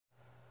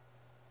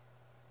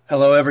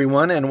Hello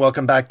everyone and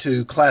welcome back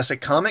to Classic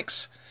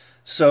Comics.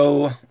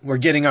 So we're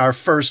getting our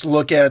first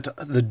look at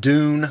the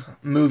Dune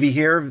movie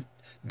here,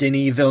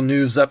 Denis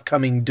Villeneuve's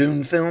upcoming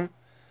Dune film.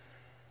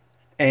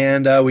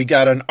 And we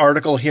got an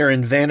article here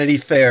in Vanity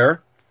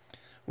Fair,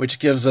 which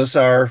gives us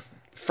our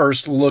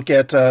first look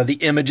at the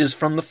images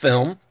from the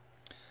film,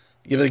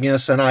 giving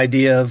us an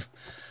idea of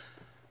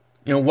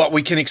what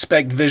we can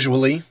expect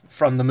visually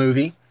from the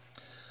movie.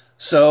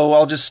 So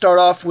I'll just start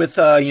off with,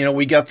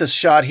 we got this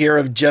shot here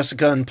of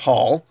Jessica and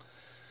Paul.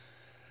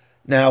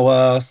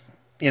 Now,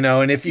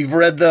 and if you've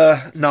read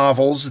the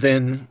novels,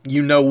 then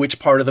you know which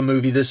part of the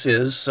movie this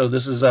is. So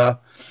this is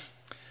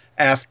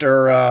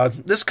after,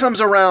 this comes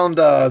around,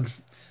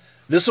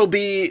 this will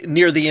be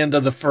near the end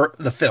of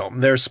the film.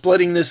 They're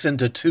splitting this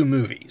into two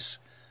movies,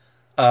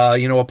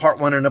 a part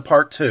one and a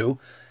part two.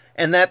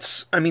 And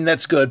that's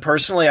good.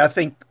 Personally, I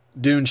think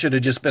Dune should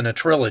have just been a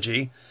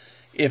trilogy.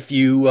 If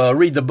you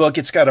read the book,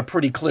 it's got a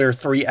pretty clear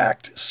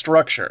 3-act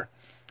structure.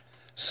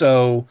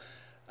 So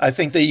I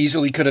think they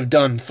easily could have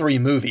done 3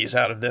 movies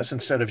out of this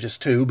instead of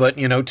just 2. But,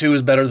 2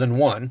 is better than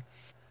 1.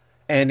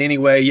 And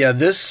anyway, yeah,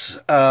 this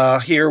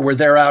here, where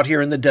they're out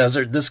here in the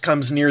desert, this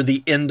comes near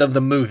the end of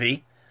the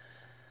movie.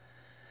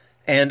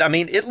 And,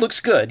 it looks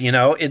good,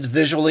 It's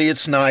visually,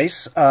 it's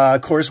nice.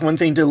 Of course, one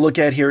thing to look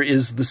at here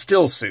is the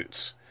still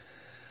suits.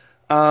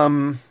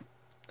 They're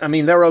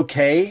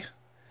okay.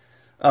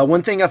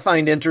 One thing I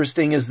find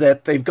interesting is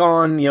that they've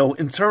gone,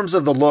 in terms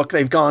of the look,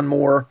 they've gone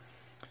more,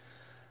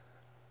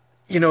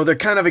 they're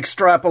kind of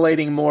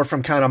extrapolating more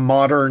from kind of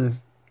modern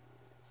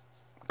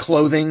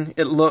clothing,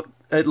 it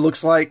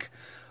looks like.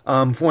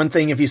 For one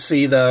thing, if you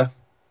see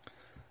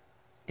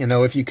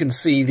if you can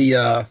see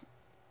the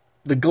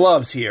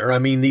gloves here,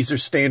 these are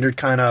standard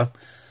kind of,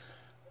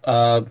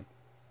 I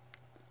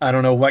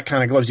don't know what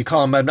kind of gloves you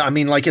call them, but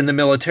like in the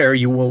military,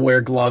 you will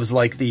wear gloves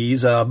like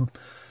these. I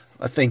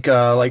think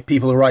like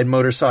people who ride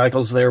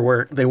motorcycles, they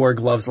wear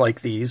gloves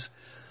like these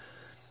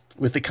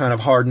with the kind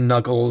of hardened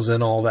knuckles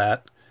and all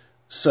that.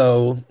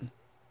 So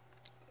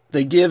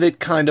they give it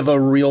kind of a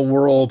real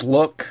world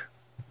look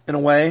in a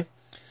way.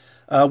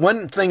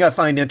 One thing I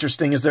find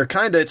interesting is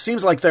it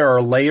seems like there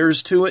are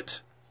layers to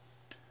it.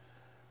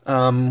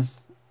 Because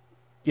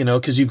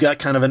you've got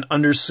kind of an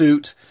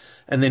undersuit,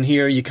 and then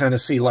here you kind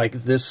of see like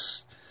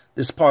this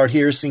part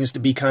here seems to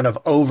be kind of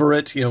over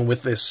it,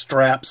 with the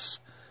straps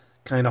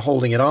kind of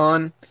holding it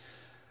on,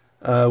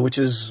 which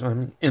is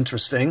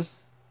interesting.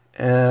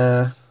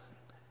 And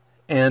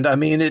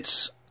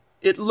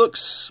it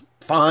looks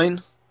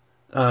fine.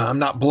 I'm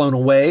not blown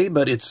away,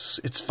 but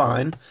it's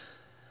fine.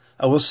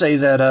 I will say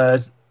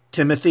that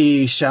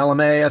Timothée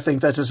Chalamet, I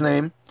think that's his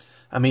name.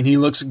 He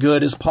looks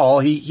good as Paul.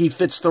 He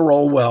fits the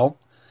role well.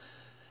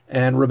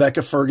 And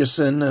Rebecca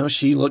Ferguson,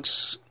 she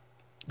looks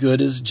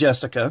good as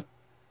Jessica.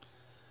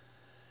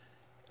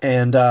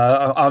 And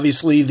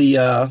obviously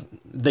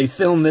they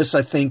filmed this,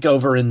 I think,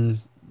 over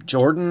in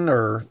Jordan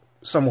or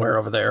somewhere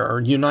over there, or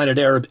United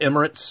Arab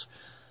Emirates.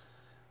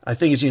 I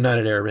think it's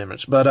United Arab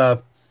Emirates.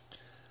 But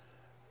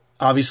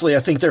obviously I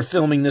think they're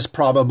filming this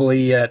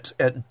probably at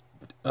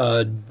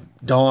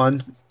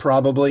dawn,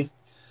 probably.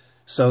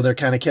 So they're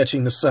kind of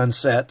catching the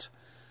sunset.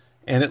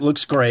 And it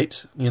looks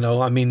great.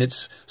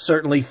 It's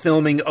certainly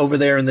filming over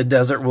there in the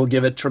desert will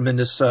give it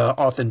tremendous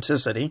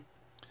authenticity.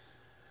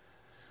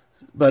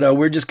 But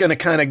we're just going to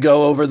kind of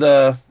go over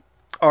the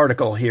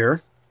article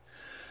here.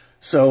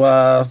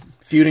 So,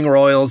 Feuding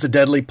Royals, A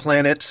Deadly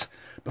Planet.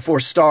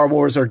 Before Star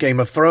Wars or Game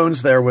of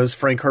Thrones, there was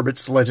Frank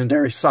Herbert's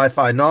legendary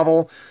sci-fi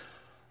novel.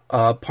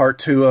 Part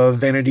 2 of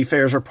Vanity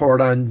Fair's report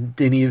on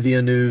Denis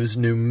Villeneuve's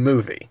new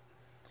movie.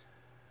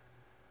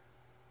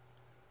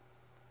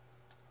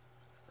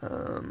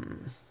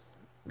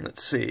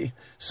 Let's see.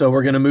 So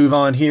we're going to move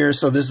on here.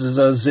 So this is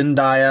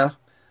Zendaya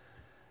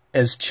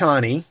as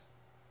Chani.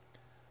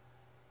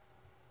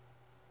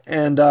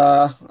 And,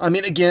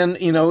 again,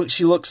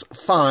 she looks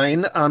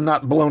fine. I'm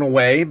not blown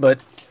away, but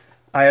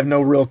I have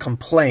no real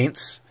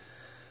complaints.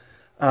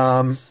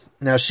 Now,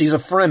 she's a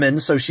Fremen,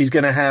 so she's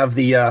going to have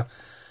the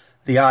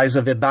eyes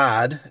of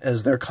Ibad,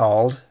 as they're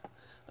called.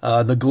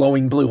 The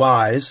glowing blue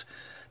eyes.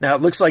 Now,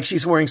 it looks like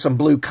she's wearing some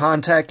blue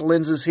contact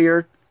lenses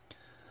here.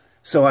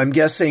 So I'm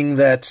guessing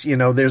that,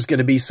 there's going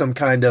to be some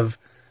kind of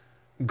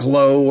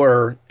glow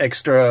or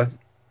extra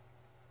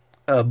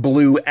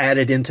blue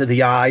added into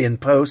the eye in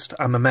post,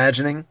 I'm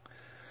imagining.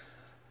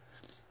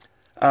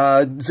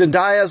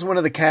 Zendaya is one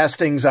of the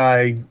castings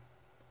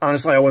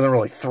honestly I wasn't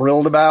really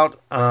thrilled about.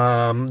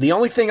 The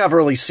only thing I've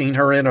really seen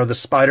her in are the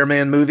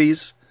Spider-Man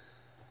movies.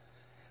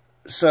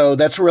 So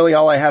that's really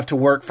all I have to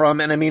work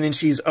from. And and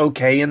she's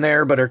okay in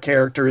there, but her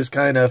character is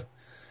kind of,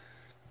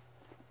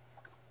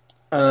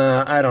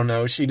 I don't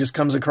know. She just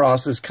comes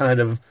across as kind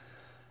of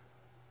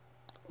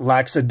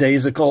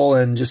lackadaisical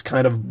and just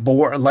kind of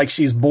bored, like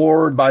she's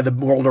bored by the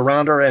world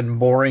around her and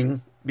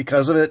boring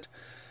because of it.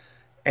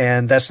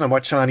 And that's not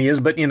what Chani is,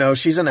 but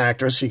she's an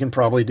actress. She can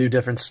probably do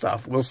different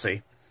stuff. We'll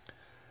see.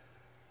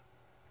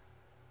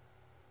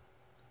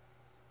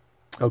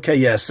 Okay,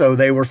 yeah, so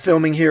they were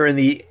filming here in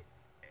the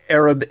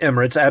Arab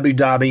Emirates, Abu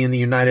Dhabi in the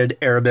United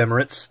Arab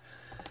Emirates,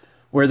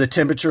 where the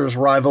temperatures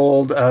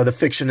rivaled the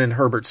fiction in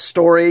Herbert's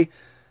story.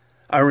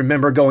 I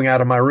remember going out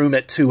of my room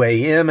at 2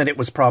 a.m. and it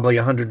was probably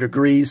 100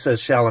 degrees,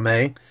 says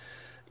Chalamet.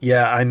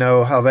 Yeah, I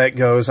know how that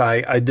goes.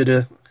 I did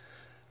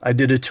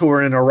a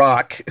tour in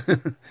Iraq,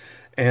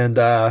 and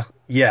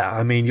yeah,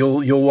 I mean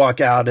you'll walk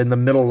out in the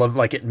middle of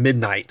like at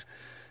midnight,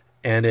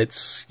 and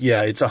it's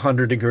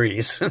 100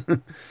 degrees,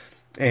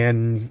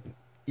 and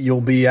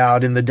you'll be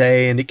out in the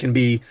day and it can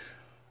be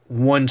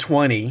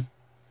 120,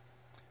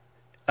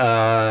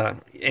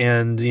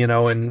 and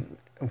and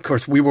of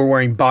course we were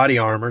wearing body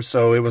armor,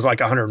 so it was like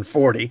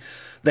 140.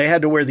 They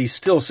had to wear these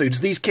still suits.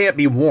 These can't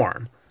be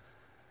warm.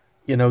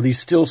 These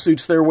still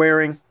suits they're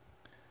wearing,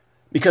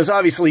 because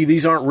obviously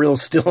these aren't real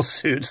still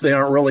suits. They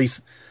aren't really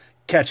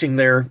catching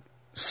their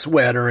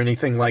sweat or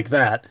anything like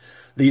that.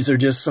 These are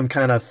just some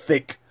kind of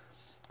thick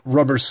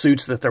rubber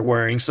suits that they're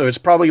wearing. So it's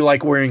probably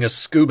like wearing a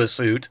scuba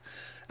suit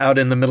out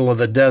in the middle of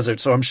the desert.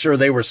 So I'm sure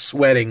they were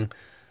sweating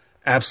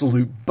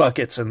absolute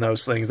buckets in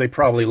those things. They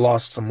probably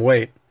lost some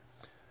weight.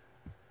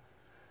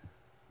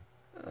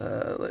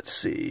 Let's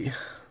see.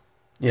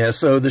 Yeah,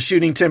 so the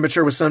shooting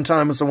temperature was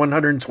sometimes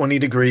 120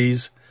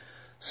 degrees,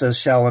 says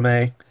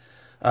Chalamet.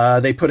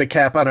 They put a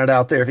cap on it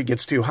out there if it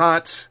gets too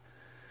hot.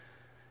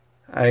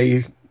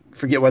 I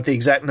forget what the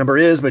exact number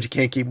is, but you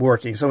can't keep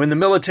working. So in the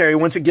military,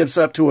 once it gets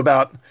up to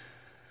about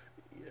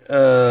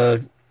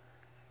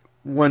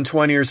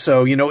 120 or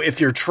so,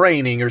 if you're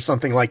training or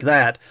something like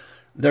that,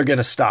 they're going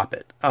to stop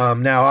it.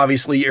 Now,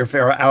 obviously, if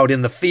they're out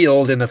in the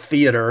field, in a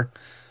theater,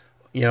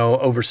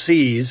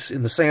 overseas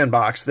in the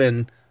sandbox,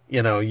 then,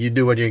 you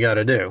do what you got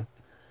to do.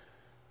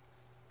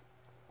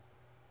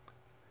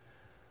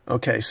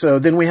 Okay, so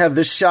then we have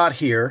this shot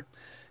here,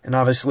 and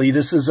obviously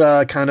this is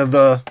kind of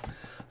the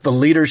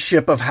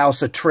leadership of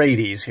House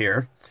Atreides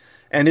here,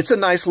 and it's a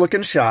nice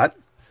looking shot.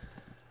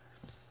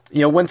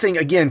 One thing,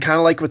 again, kind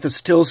of like with the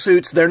still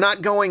suits, they're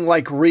not going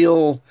like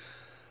real,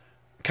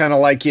 kind of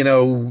like,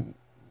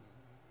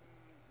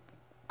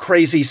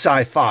 crazy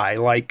sci-fi,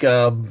 like,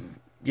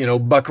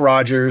 Buck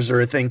Rogers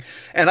or a thing.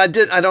 And I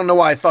don't know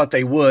why I thought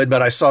they would,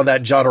 but I saw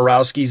that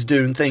Jodorowsky's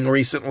Dune thing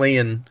recently,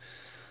 and,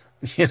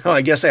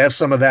 I guess I have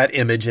some of that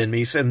image in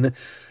me.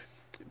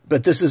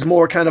 But this is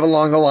more kind of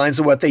along the lines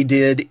of what they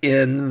did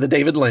in the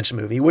David Lynch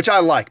movie, which I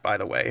like, by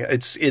the way.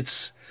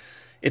 It's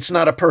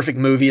not a perfect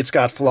movie. It's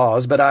got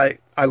flaws, but I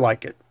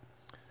like it.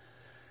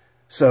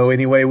 So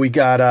anyway, we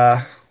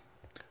got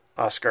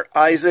Oscar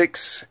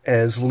Isaacs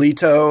as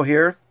Leto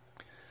here,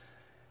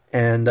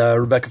 and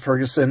Rebecca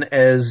Ferguson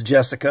as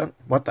Jessica.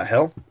 What the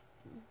hell?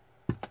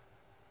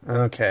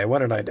 Okay, what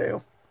did I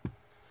do?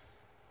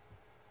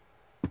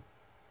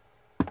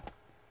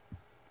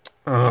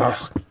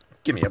 Ugh,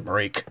 give me a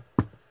break.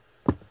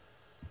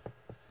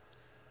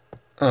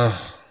 Ugh.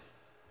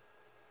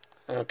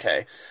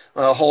 Okay,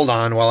 well, hold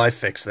on while I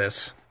fix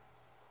this.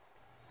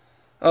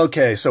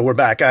 Okay, so we're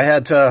back. I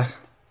had to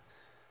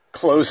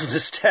close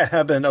this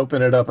tab and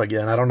open it up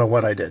again. I don't know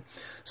what I did.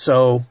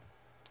 So,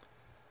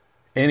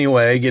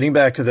 anyway, getting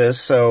back to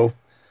this. So,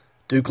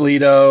 Duke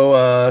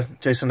Leto,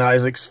 Jason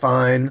Isaacs,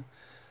 fine.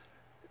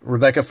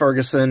 Rebecca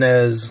Ferguson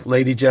as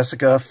Lady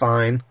Jessica,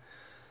 fine.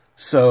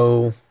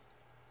 So,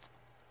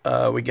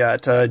 we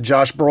got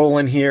Josh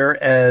Brolin here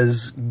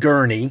as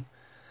Gurney.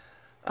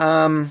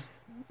 I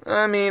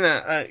mean,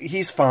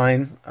 he's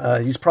fine.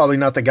 He's probably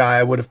not the guy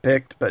I would have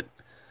picked, but,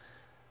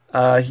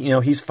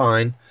 he's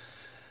fine.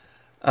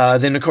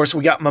 Then, of course,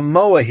 we got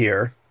Momoa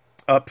here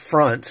up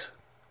front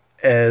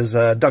as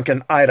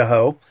Duncan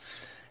Idaho,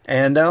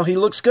 and he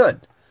looks good.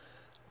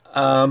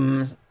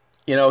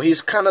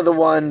 He's kind of the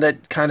one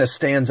that kind of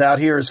stands out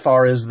here as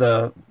far as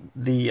the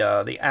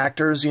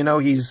actors.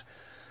 He's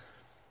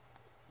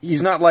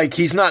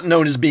not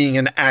known as being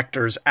an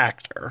actor's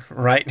actor,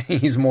 right?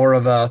 He's more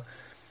of a,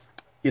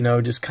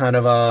 just kind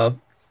of a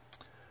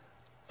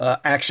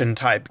action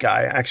type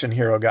guy, action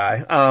hero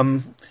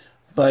guy.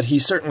 But he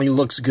certainly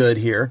looks good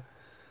here.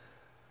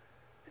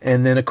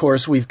 And then, of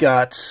course, we've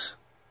got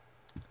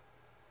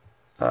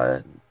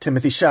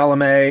Timothy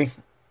Chalamet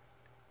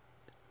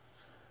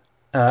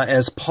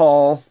as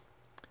Paul.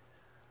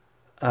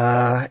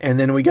 And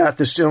then we got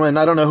this gentleman,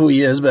 I don't know who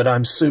he is, but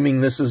I'm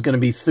assuming this is going to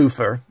be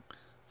Thufir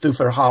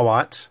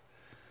Hawat.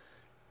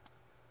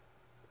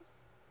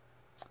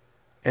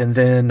 And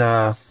then,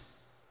 now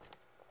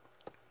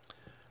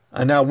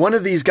one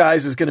of these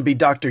guys is going to be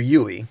Dr.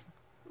 Yui,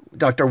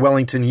 Dr.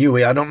 Wellington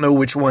Yui. I don't know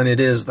which one it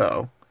is,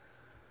 though.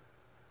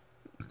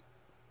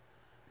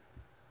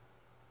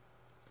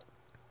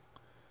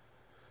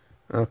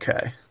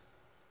 Okay.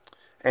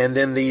 And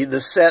then the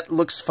set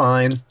looks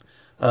fine.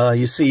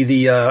 You see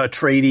the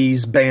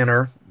Atreides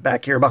banner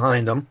back here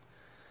behind them.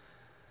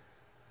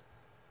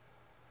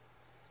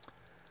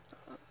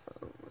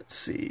 Let's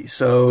see.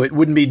 So it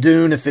wouldn't be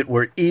Dune if it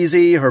were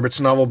easy. Herbert's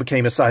novel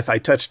became a sci-fi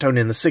touchstone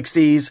in the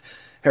 60s,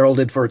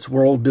 heralded for its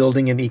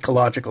world-building and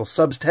ecological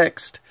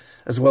subtext,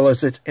 as well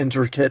as its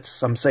intricate,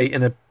 some say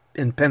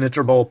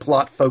impenetrable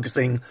plot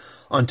focusing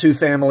on two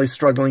families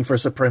struggling for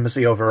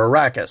supremacy over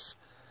Arrakis.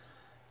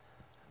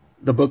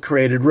 The book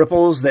created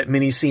ripples that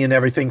many see in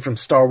everything from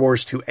Star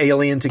Wars to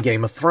Alien to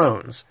Game of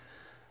Thrones.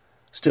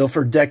 Still,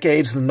 for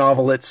decades, the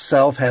novel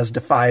itself has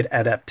defied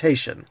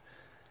adaptation.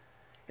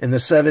 In the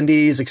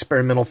 70s,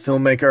 experimental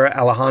filmmaker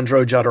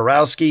Alejandro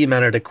Jodorowsky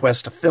mounted a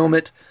quest to film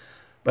it,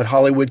 but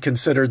Hollywood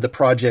considered the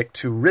project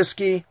too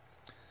risky.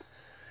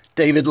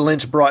 David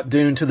Lynch brought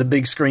Dune to the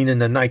big screen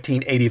in a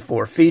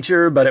 1984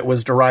 feature, but it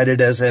was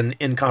derided as an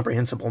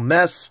incomprehensible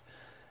mess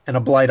and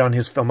a blight on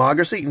his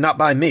filmography. Not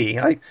by me.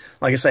 Like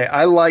I say,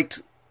 I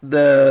liked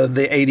the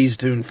 80s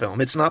Dune film.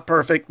 It's not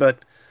perfect, but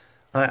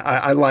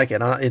I like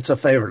it. It's a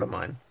favorite of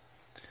mine.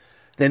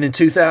 Then in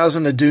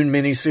 2000, a Dune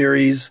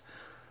miniseries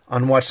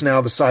on what's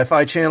now the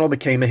Sci-Fi Channel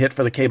became a hit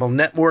for the cable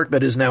network,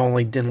 but is now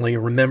only dimly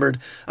remembered.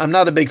 I'm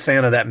not a big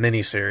fan of that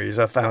miniseries.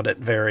 I found it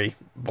very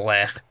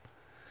blah.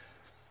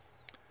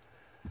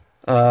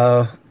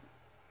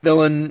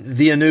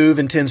 Villeneuve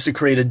intends to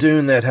create a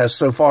Dune that has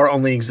so far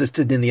only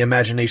existed in the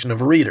imagination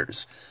of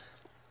readers.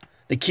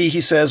 The key,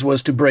 he says,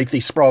 was to break the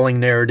sprawling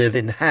narrative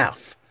in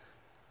half.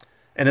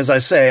 And as I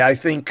say, I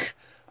think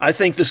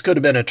this could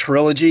have been a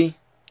trilogy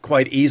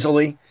quite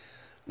easily.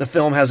 The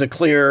film has a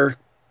clear,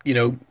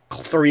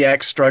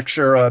 3-act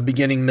structure,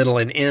 beginning, middle,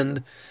 and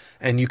end,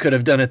 and you could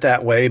have done it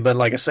that way, but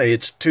like I say,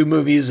 it's 2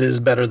 movies is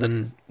better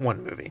than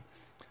 1 movie.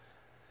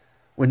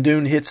 When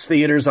Dune hits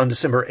theaters on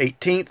December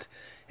 18th,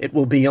 it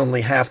will be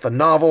only half the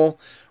novel,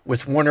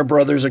 with Warner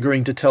Brothers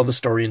agreeing to tell the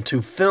story in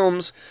 2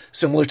 films,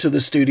 similar to the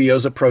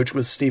studio's approach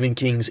with Stephen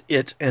King's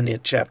It and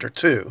It Chapter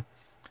 2.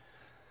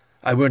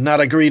 I would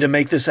not agree to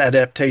make this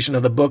adaptation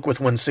of the book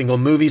with 1 single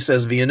movie,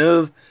 says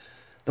Villeneuve.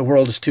 The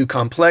world is too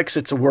complex.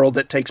 It's a world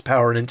that takes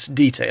power in its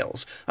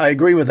details. I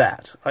agree with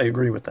that.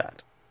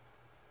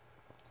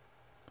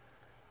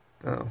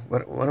 Oh,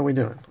 what are we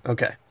doing?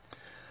 Okay.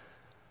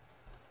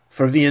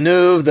 For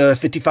Villeneuve, the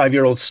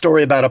 55-year-old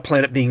story about a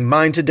planet being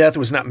mined to death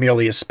was not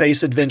merely a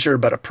space adventure,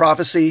 but a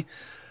prophecy.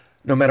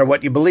 No matter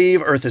what you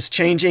believe, Earth is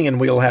changing and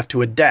we'll have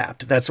to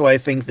adapt. That's why I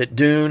think that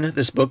Dune,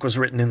 this book, was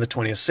written in the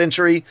 20th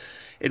century.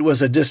 It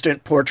was a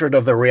distant portrait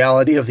of the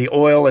reality of the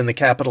oil and the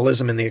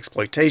capitalism and the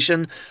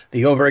exploitation,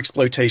 the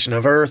overexploitation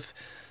of Earth.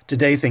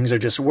 Today, things are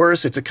just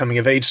worse. It's a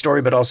coming-of-age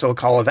story, but also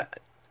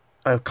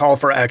a call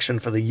for action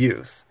for the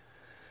youth.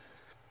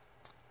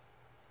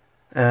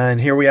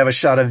 And here we have a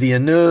shot of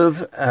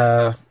Villeneuve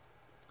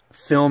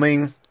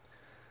filming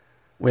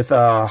with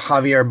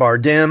Javier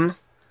Bardem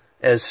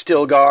as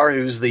Stilgar,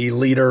 who's the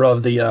leader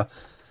of the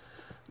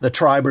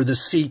tribe or the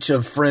Sietch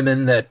of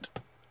Fremen that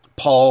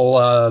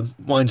Paul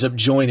winds up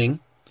joining.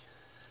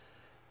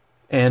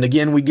 And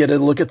again, we get a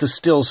look at the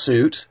still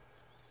suit,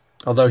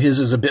 although his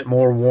is a bit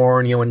more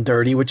worn, and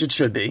dirty, which it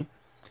should be.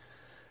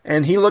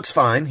 And he looks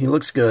fine. He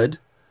looks good.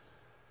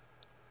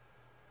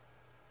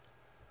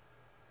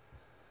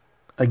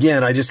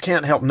 Again, I just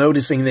can't help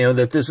noticing,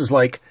 that this is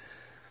like,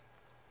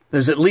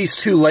 there's at least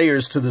 2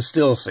 layers to the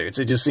still suits.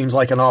 It just seems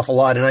like an awful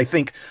lot. And I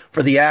think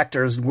for the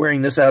actors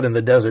wearing this out in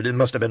the desert, it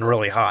must have been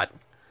really hot.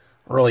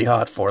 Really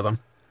hot for them.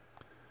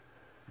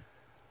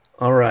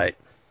 All right.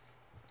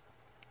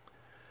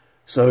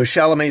 So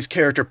Chalamet's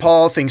character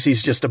Paul thinks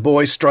he's just a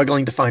boy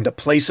struggling to find a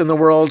place in the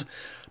world,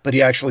 but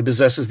he actually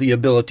possesses the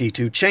ability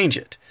to change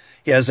it.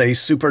 He has a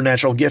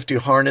supernatural gift to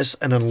harness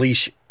and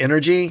unleash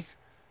energy.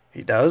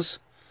 He does.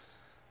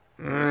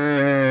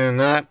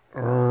 Not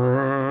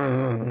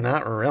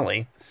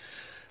really.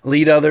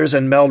 Lead others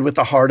and meld with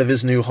the heart of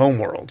his new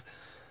homeworld.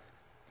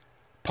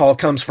 Paul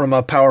comes from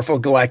a powerful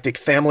galactic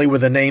family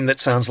with a name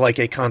that sounds like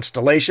a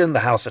constellation,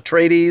 the House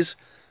Atreides.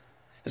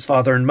 His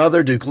father and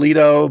mother, Duke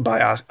Leto,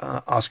 by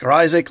Oscar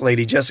Isaac,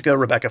 Lady Jessica,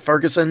 Rebecca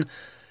Ferguson,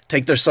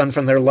 take their son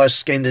from their lush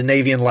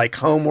Scandinavian-like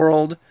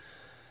homeworld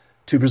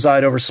to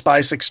preside over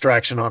spice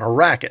extraction on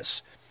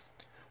Arrakis.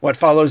 What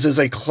follows is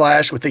a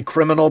clash with the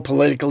criminal,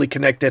 politically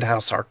connected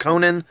House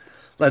Harkonnen,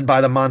 led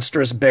by the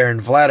monstrous Baron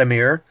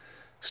Vladimir,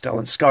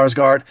 Stellan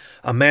Skarsgård,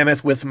 a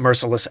mammoth with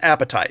merciless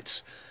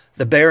appetites.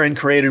 The Baron,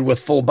 created with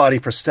full-body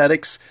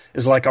prosthetics,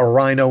 is like a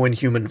rhino in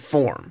human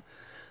form.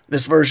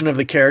 This version of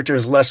the character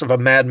is less of a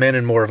madman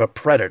and more of a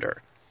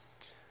predator.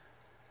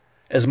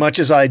 As much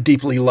as I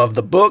deeply love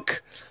the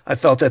book, I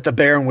felt that the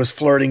Baron was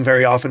flirting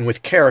very often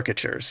with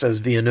caricature, says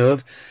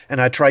Villeneuve,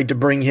 and I tried to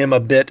bring him a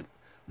bit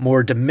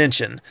more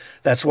dimension.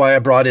 That's why I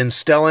brought in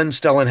Stellan.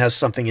 Stellan has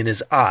something in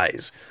his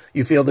eyes.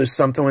 You feel there's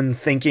someone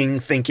thinking,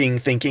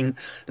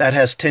 that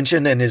has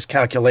tension and is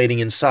calculating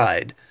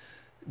inside,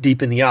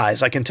 deep in the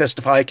eyes. I can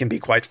testify it can be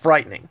quite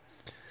frightening.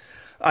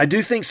 I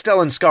do think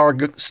Stellan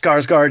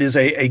Skarsgård is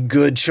a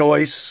good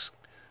choice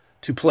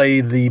to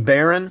play the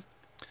Baron.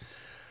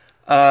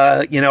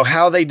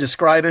 How they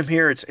describe him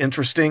here, it's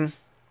interesting.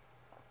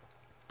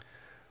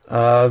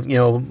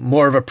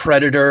 More of a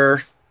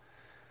predator,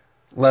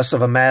 less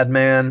of a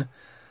madman.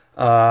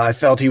 I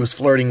felt he was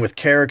flirting with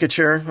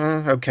caricature.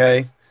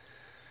 Okay.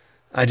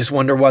 I just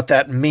wonder what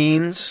that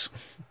means.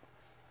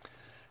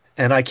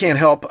 And I can't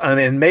help,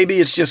 maybe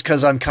it's just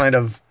because I'm kind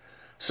of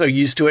so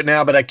used to it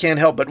now, but I can't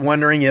help but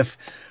wondering if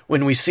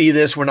when we see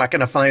this, we're not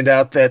going to find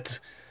out that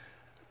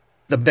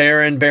the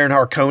Baron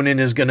Harkonnen,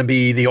 is going to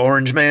be the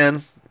Orange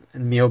Man.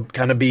 and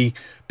kind of be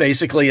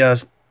basically a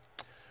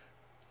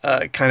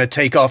kind of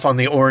takeoff on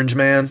the Orange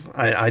Man.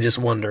 I just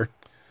wonder.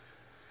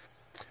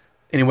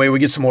 Anyway, we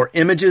get some more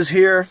images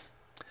here.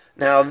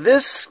 Now,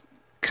 this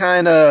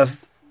kind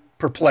of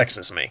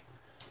perplexes me.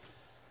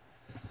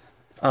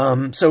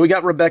 So we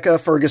got Rebecca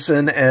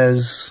Ferguson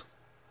as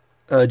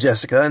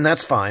Jessica, and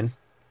that's fine.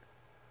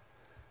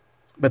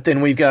 But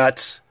then we've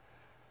got,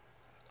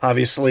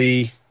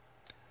 obviously,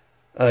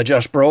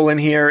 Josh Brolin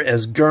here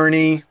as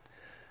Gurney.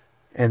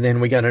 And then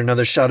we got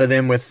another shot of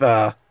them with,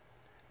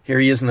 here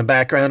he is in the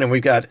background, and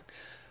we've got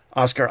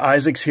Oscar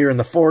Isaacs here in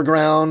the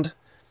foreground.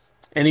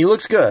 And he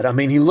looks good. I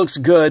mean, he looks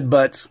good,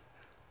 but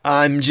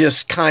I'm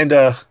just kind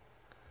of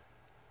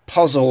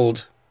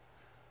puzzled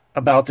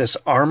about this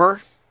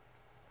armor.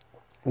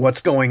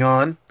 What's going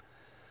on?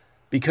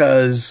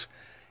 Because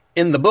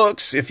in the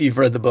books, if you've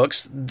read the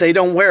books, they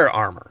don't wear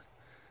armor.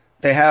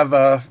 They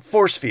have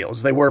force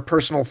fields. They wear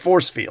personal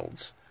force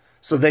fields.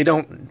 So they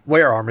don't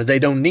wear armor. They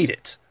don't need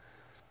it.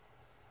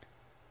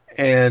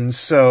 And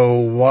so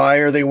why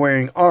are they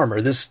wearing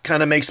armor? This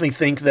kind of makes me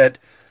think that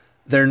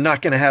they're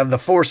not going to have the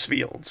force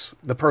fields,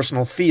 the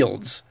personal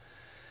fields,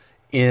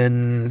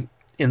 in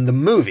the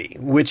movie,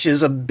 which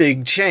is a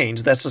big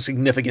change. That's a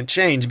significant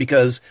change,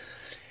 because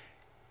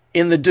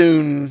in the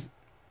Dune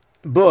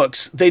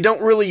books, they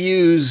don't really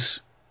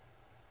use,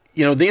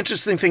 the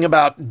interesting thing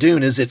about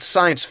Dune is it's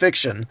science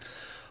fiction,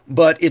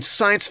 but it's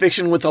science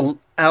fiction without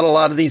a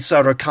lot of these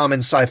sort of common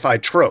sci-fi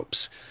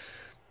tropes.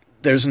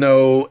 There's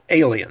no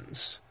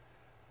aliens,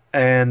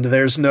 and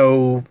there's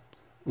no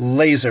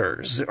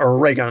lasers or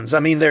ray guns. I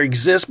mean, they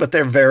exist, but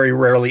they're very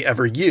rarely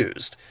ever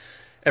used.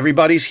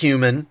 Everybody's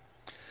human,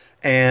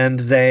 and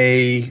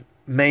they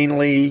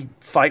mainly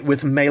fight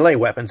with melee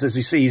weapons. As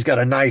you see, he's got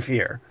a knife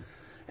here.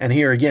 And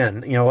here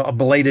again, a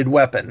bladed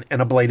weapon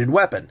and a bladed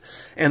weapon.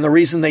 And the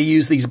reason they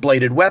use these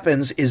bladed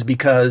weapons is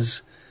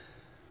because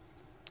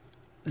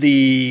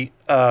the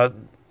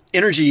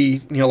energy,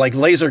 like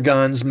laser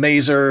guns,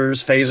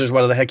 masers, phasers,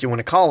 whatever the heck you want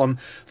to call them,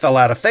 fell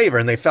out of favor.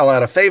 And they fell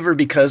out of favor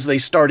because they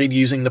started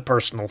using the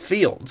personal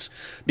fields.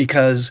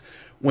 Because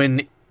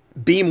when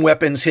beam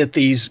weapons hit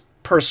these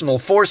personal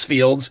force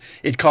fields,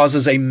 it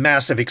causes a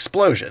massive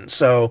explosion.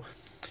 So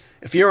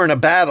if you're in a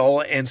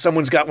battle and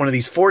someone's got one of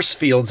these force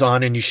fields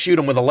on and you shoot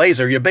them with a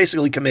laser, you're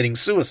basically committing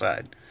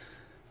suicide.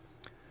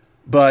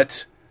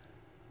 But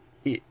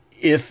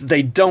if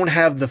they don't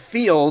have the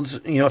fields,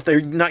 if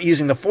they're not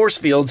using the force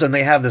fields and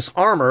they have this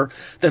armor,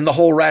 then the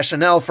whole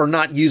rationale for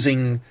not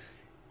using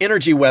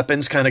energy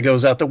weapons kind of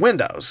goes out the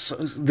window. So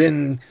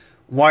then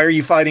why are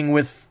you fighting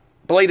with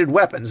bladed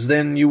weapons?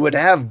 Then you would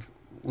have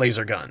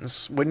laser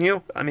guns, wouldn't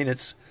you? I mean,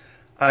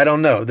 I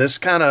don't know. This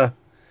kind of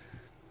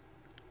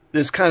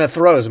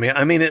throws me.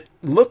 I mean, it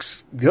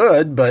looks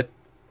good, but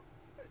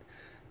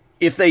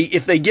if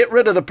they get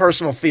rid of the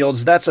personal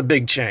fields, that's a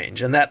big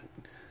change, and that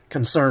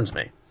concerns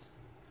me.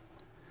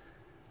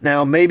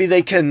 Now, maybe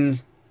they can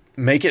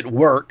make it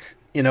work.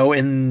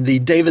 In the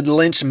David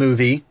Lynch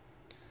movie,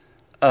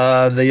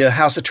 the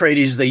House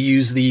Atreides, they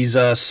use these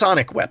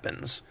sonic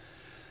weapons,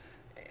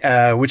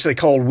 which they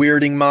call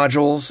weirding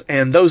modules,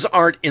 and those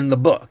aren't in the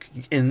book.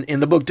 In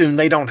the book Dune,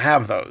 they don't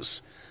have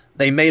those.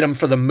 They made them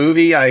for the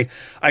movie. I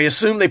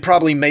assume they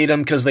probably made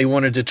them because they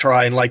wanted to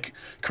try and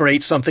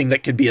create something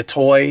that could be a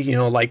toy,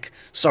 like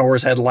Star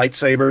Wars had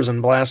lightsabers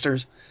and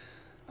blasters.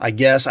 I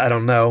guess, I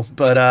don't know,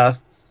 but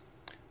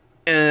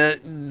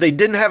they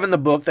didn't have in the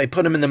book. They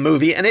put them in the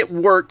movie, and it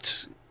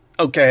worked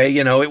okay.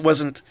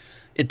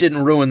 It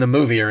didn't ruin the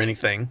movie or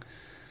anything.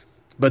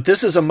 But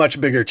this is a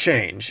much bigger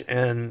change,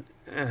 and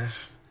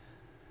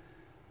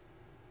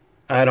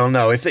I don't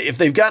know. If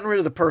they've gotten rid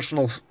of the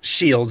personal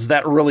shields,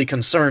 that really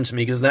concerns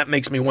me, because that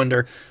makes me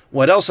wonder,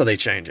 what else are they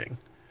changing?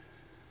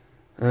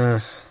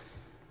 All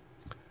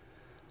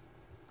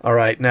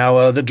right,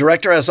 now the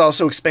director has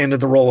also expanded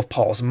the role of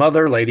Paul's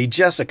mother, Lady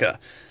Jessica.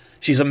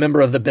 She's a member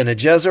of the Bene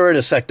Gesserit,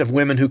 a sect of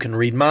women who can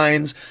read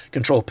minds,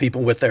 control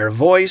people with their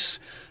voice,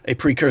 a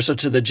precursor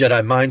to the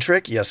Jedi mind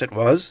trick, yes it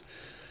was,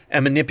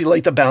 and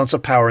manipulate the balance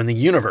of power in the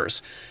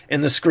universe.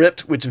 In the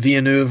script, which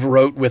Villeneuve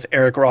wrote with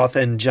Eric Roth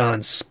and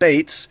John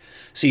Spates,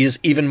 she is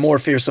even more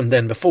fearsome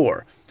than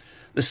before.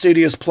 The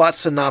studio's plot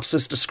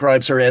synopsis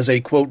describes her as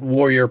a, quote,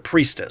 warrior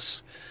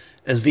priestess.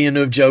 As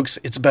Villeneuve jokes,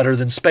 it's better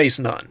than Space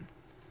Nun.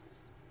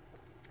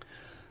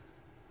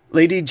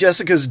 Lady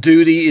Jessica's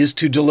duty is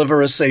to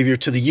deliver a savior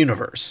to the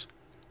universe.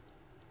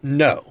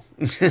 No.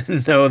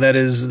 No,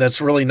 that's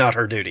really not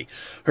her duty.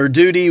 Her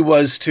duty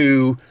was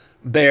to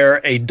bear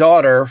a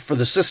daughter for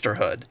the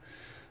sisterhood,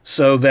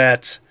 so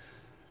that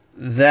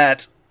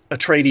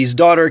Atreides'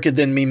 daughter could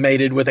then be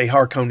mated with a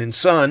Harkonnen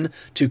son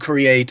to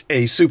create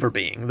a super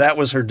being. That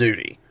was her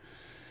duty.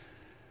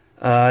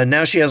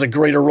 Now she has a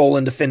greater role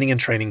in defending and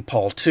training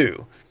Paul,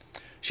 too.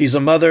 She's a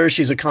mother,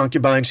 she's a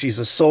concubine, she's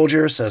a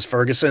soldier, says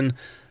Ferguson.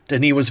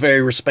 Denis was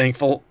very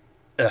respectful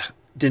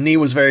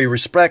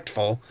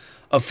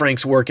of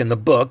Frank's work in the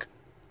book,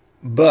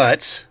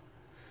 but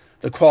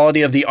The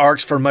quality of the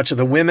arcs for much of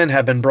the women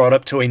have been brought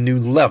up to a new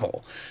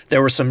level.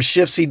 There were some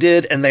shifts he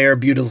did, and they are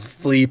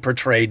beautifully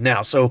portrayed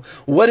now. So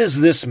what does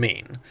this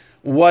mean?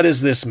 What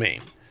does this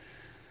mean?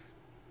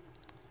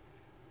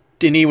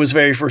 Denis was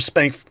very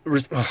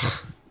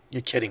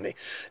you're kidding me.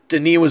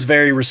 Denis was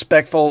very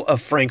respectful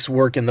of Frank's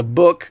work in the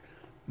book,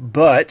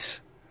 but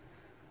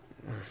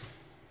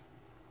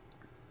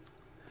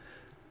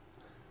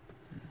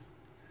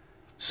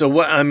so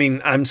what? I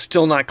mean, I'm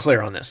still not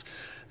clear on this.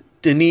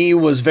 Denis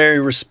was very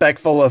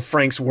respectful of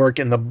Frank's work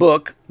in the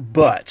book,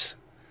 but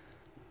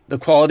the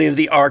quality of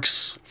the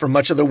arcs for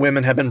much of the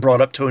women have been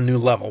brought up to a new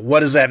level. What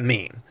does that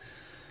mean?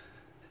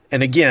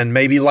 And again,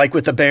 maybe like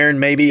with the Baron,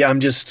 maybe I'm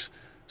just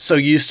so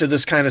used to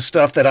this kind of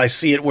stuff that I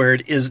see it where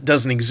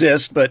doesn't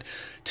exist. But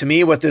to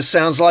me, what this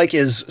sounds like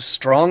is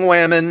strong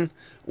women,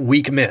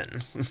 weak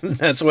men.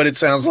 That's what it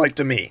sounds like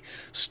to me.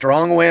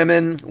 Strong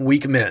women,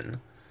 weak men.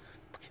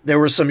 There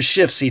were some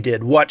shifts he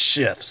did. What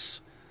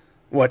shifts?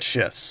 What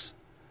shifts?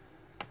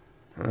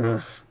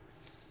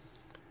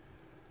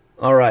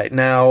 All right,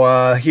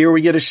 now here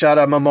we get a shot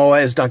of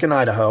Momoa as Duncan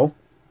Idaho.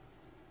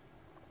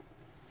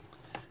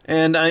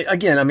 And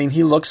again, I mean,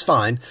 he looks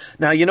fine.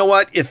 Now, you know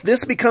what? If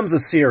this becomes a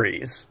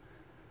series,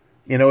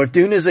 you know, if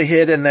Dune is a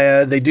hit and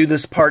they do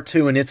this part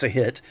 2 and it's a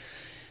hit,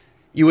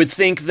 you would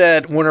think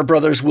that Warner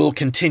Brothers will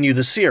continue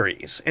the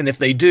series. And if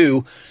they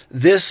do,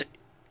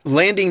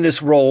 landing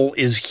this role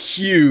is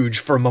huge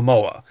for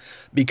Momoa,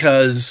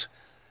 because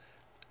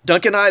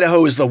Duncan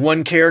Idaho is the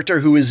one character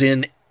who is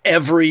in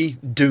every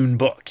Dune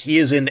book. He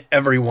is in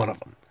every one of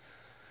them.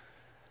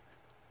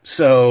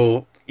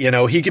 So, you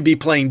know, he could be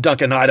playing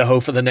Duncan Idaho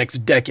for the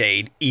next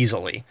decade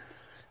easily.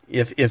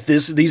 If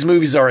these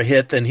movies are a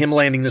hit, then him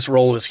landing this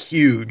role is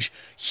huge,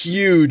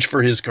 huge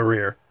for his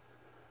career.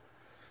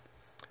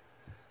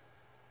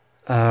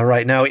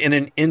 Right now, in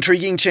an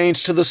intriguing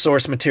change to the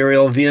source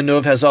material,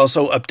 Villeneuve has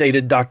also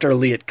updated Dr.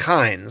 Liet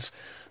Kynes,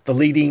 the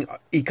leading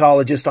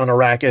ecologist on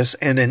Arrakis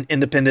and an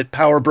independent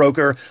power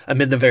broker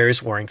amid the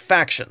various warring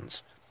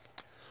factions.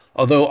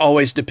 Although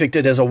always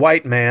depicted as a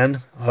white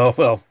man, oh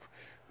well,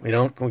 we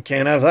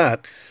can't have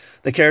that.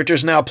 The character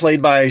is now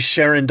played by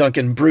Sharon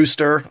Duncan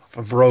Brewster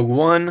of Rogue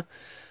One,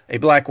 a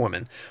black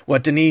woman.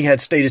 What Denis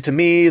had stated to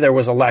me, there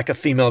was a lack of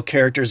female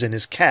characters in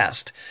his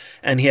cast,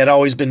 and he had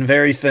always been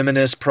very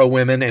feminist,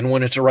 pro-women, and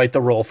wanted to write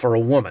the role for a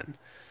woman.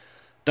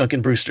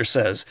 Duncan Brewster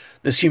says,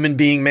 this human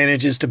being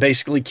manages to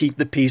basically keep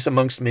the peace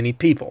amongst many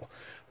people.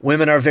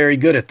 Women are very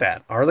good at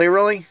that. Are they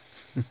really?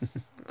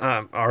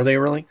 Are they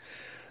really?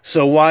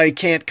 So why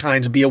can't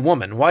Kynes be a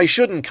woman? Why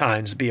shouldn't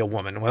Kynes be a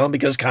woman? Well,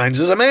 because Kynes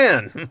is a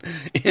man.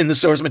 In the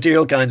source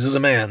material, Kynes is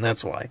a man.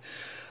 That's why.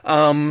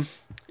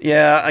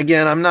 Yeah,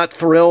 again, I'm not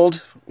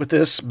thrilled with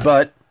this,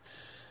 but,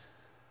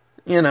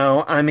 you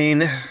know, I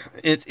mean,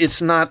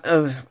 it's not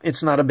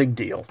a big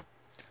deal.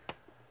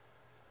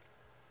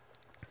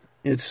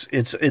 It's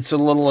a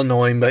little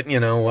annoying, but, you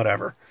know,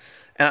 whatever.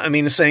 I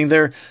mean, saying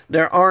there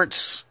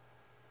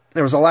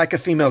was a lack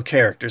of female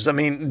characters. I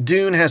mean,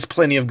 Dune has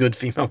plenty of good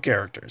female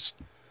characters.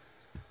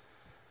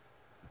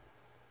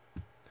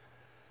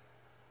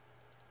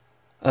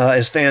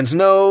 As fans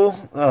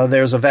know,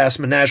 there's a vast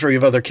menagerie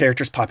of other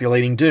characters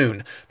populating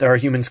Dune. There are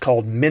humans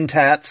called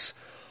Mentats,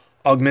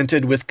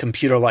 augmented with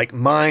computer-like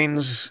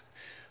minds.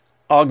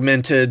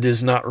 Augmented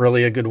is not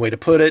really a good way to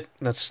put it.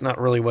 That's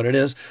not really what it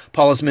is.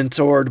 Paul is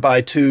mentored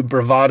by 2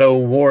 bravado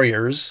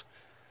warriors.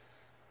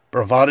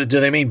 Bravado,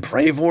 do they mean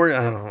brave warrior?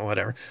 I don't know,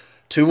 whatever.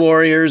 2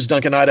 warriors,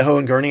 Duncan Idaho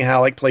and Gurney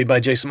Halleck, played by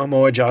Jason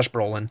Momoa, Josh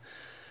Brolin.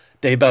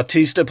 Dave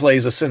Bautista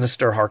plays a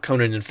sinister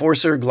Harkonnen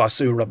enforcer,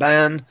 Glossu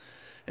Raban.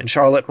 And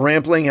Charlotte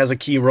Rampling has a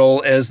key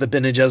role as the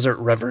Bene Gesserit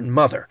Reverend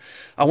Mother.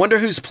 I wonder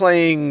who's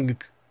playing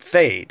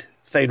Fade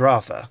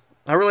Rotha.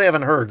 I really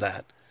haven't heard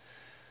that.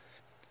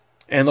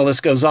 And the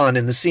list goes on.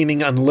 In the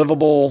seeming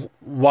unlivable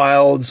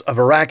wilds of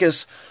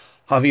Arrakis,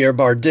 Javier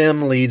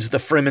Bardem leads the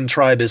Fremen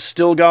tribe as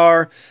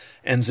Stilgar,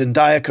 and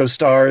Zendaya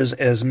co-stars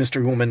as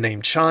mystery woman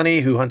named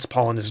Chani, who hunts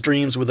Paul in his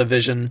dreams with a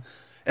vision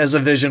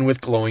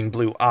with glowing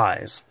blue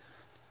eyes.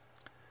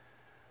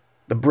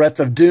 The breadth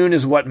of Dune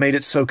is what made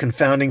it so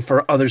confounding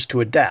for others to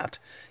adapt.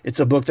 It's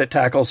a book that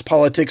tackles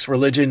politics,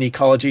 religion,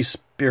 ecology,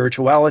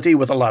 spirituality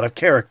with a lot of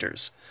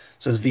characters,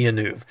 says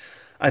Villeneuve.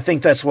 I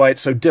think that's why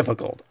it's so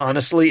difficult.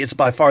 Honestly, it's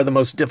by far the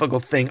most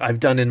difficult thing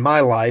I've done in my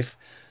life.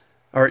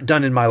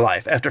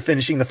 After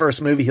finishing the first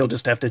movie, he'll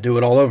just have to do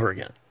it all over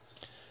again.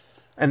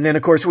 And then,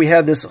 of course, we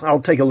had this.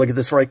 I'll take a look at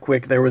this right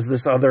quick. There was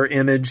this other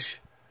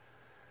image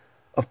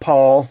of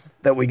Paul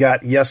that we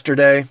got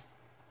yesterday.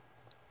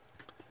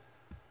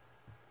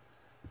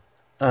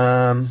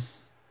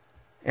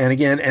 And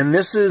again, and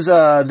this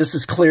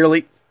is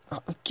clearly,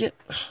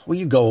 will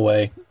you go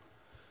away?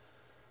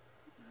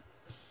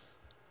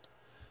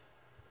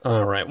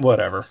 All right,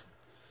 whatever.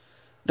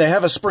 They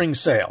have a spring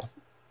sale.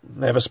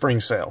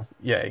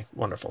 Yay,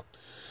 wonderful.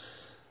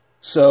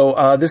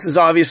 So, this is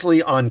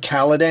obviously on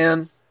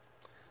Caladan,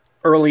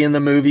 early in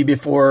the movie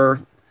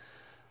before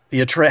the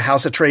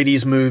House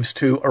Atreides moves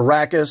to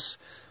Arrakis.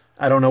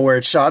 I don't know where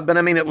it's shot, but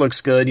I mean, it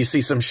looks good. You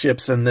see some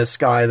ships in this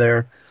sky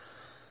there.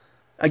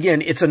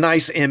 again, it's a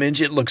nice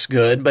image. It looks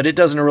good, but it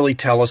doesn't really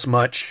tell us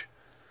much.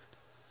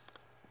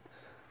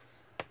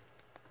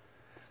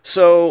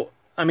 So,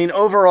 I mean,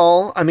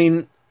 overall, I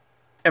mean,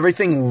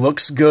 everything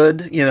looks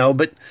good, you know,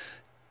 but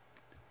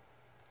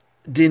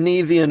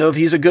Denis Villeneuve,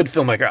 he's a good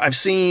filmmaker. I've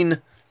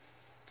seen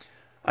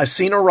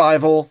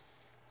Arrival,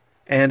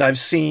 and I've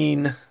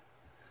seen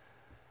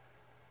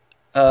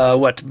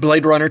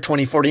Blade Runner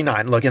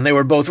 2049. Look, and they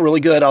were both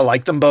really good. I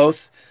like them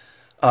both.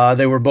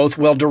 They were both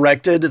well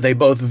directed. They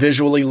both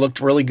visually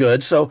looked really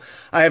good. So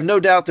I have no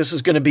doubt this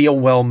is going to be a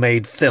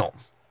well-made film.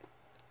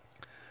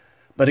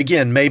 But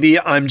again, maybe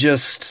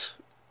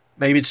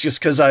it's just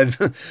because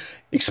I've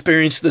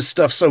experienced this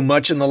stuff so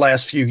much in the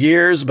last few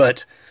years,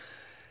 but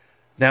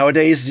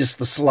nowadays, just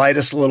the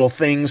slightest little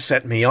things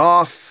set me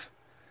off.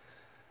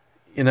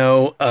 You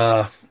know,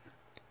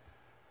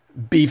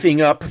 beefing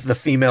up the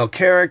female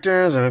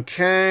characters.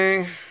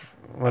 Okay,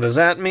 what does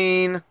that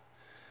mean?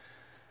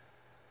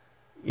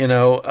 You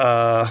know,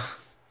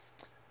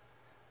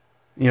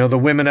 the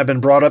women have been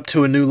brought up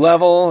to a new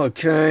level.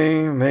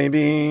 Okay,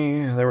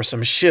 maybe there were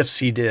some shifts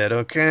he did.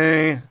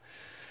 Okay,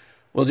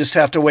 we'll just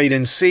have to wait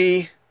and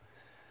see.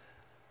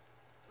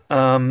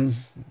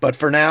 But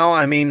for now,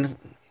 I mean,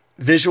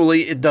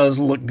 visually, it does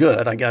look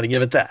good. I got to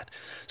give it that.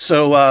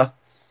 So,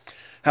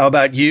 how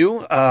about you?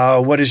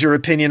 What is your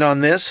opinion on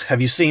this?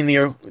 Have you seen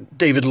the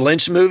David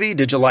Lynch movie?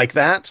 Did you like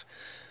that?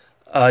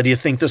 Do you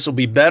think this will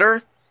be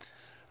better?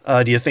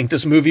 Do you think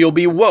this movie will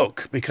be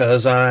woke?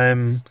 Because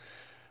I'm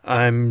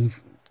kind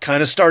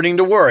of starting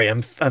to worry.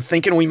 I'm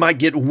thinking we might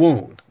get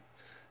Woon.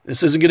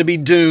 This isn't going to be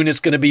Dune. It's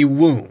going to be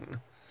Woon.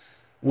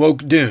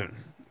 Woke Dune,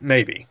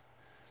 maybe.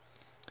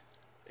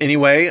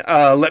 Anyway,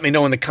 let me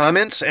know in the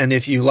comments, and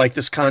if you like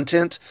this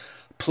content,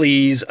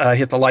 please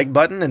hit the like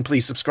button, and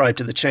please subscribe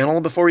to the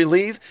channel before you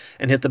leave,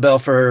 and hit the bell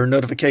for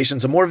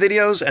notifications of more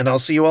videos, and I'll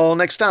see you all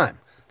next time.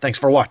 Thanks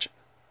for watching.